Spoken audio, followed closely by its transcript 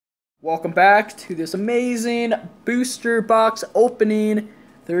Welcome back to this amazing booster box opening.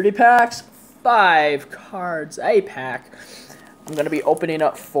 30 packs, 5 cards a pack. I'm going to be opening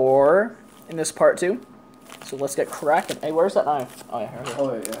up 4 in this part 2. So let's get cracking. Hey, where's that knife? Oh, yeah.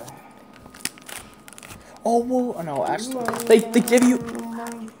 Oh, yeah. Oh, well, no, actually, they give you,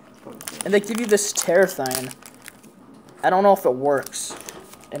 and they give you this tear thing. I don't know if it works.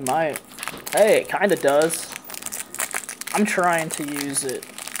 It might. Hey, it kind of does. I'm trying to use it.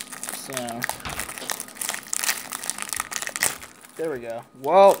 So, there we go.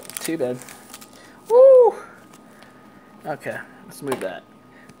 Whoa, too bad. Woo! Okay, let's move that.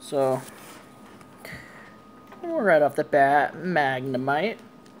 So, right off the bat, Magnemite,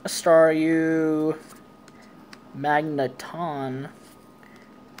 Staryu, Magneton,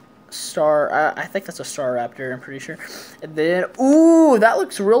 I think that's a Staraptor, I'm pretty sure. And then, ooh, that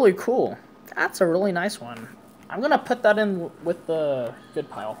looks really cool. That's a really nice one. I'm going to put that in with the good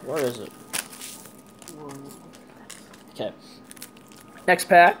pile. Where is it? Okay. Next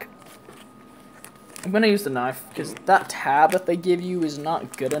pack. I'm going to use the knife because that tab that they give you is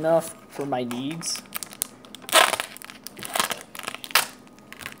not good enough for my needs.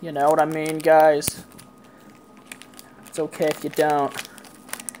 You know what I mean, guys? It's okay if you don't.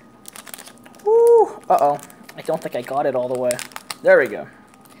 Woo! Uh-oh. I don't think I got it all the way. There we go.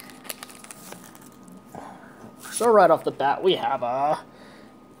 So right off the bat, we have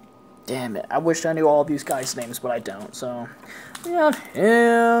damn it, I wish I knew all these guys' names, but I don't. So, we have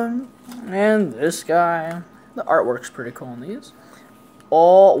him, and this guy. The artwork's pretty cool on these.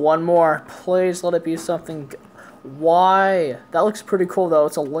 Oh, one more. Please let it be something. Why? That looks pretty cool, though.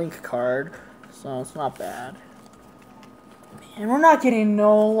 It's a Link card, so it's not bad. Man, we're not getting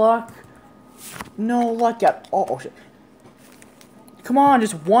no luck. No luck at all. Oh, shit. Come on,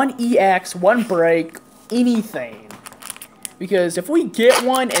 just one EX, one break. Anything, because if we get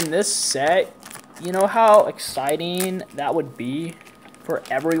one in this set, you know how exciting that would be for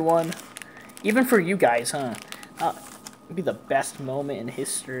everyone, even for you guys, huh? It'd be the best moment in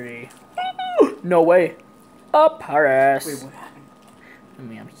history. No way. Paris. Wait, what happened? Let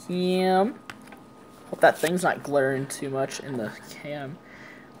me have him. Hope that thing's not glaring too much in the cam.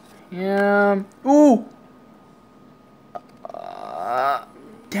 Ooh.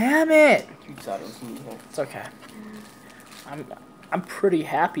 Damn it. It's okay. I'm pretty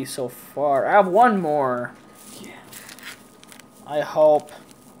happy so far. I have one more. Yeah. I hope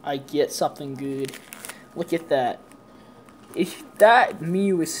I get something good. Look at that. That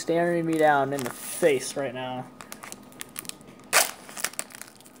Mew is staring me down in the face right now.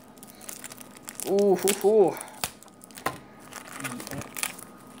 Ooh, ooh.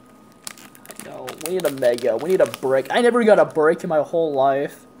 No, we need a Mega. We need a break. I never got a break in my whole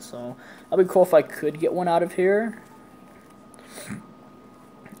life, so that'd be cool if I could get one out of here.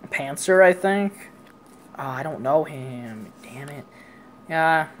 Panzer, I think. Oh, I don't know him. Damn it.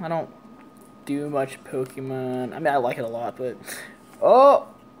 Yeah, I don't do much Pokemon. I mean, I like it a lot, but... Oh!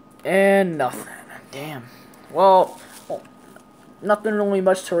 And nothing. Damn. Well, nothing really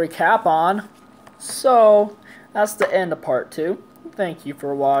much to recap on. So, that's the end of part 2. Thank you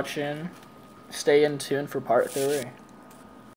for watching. Stay in tune for part 3.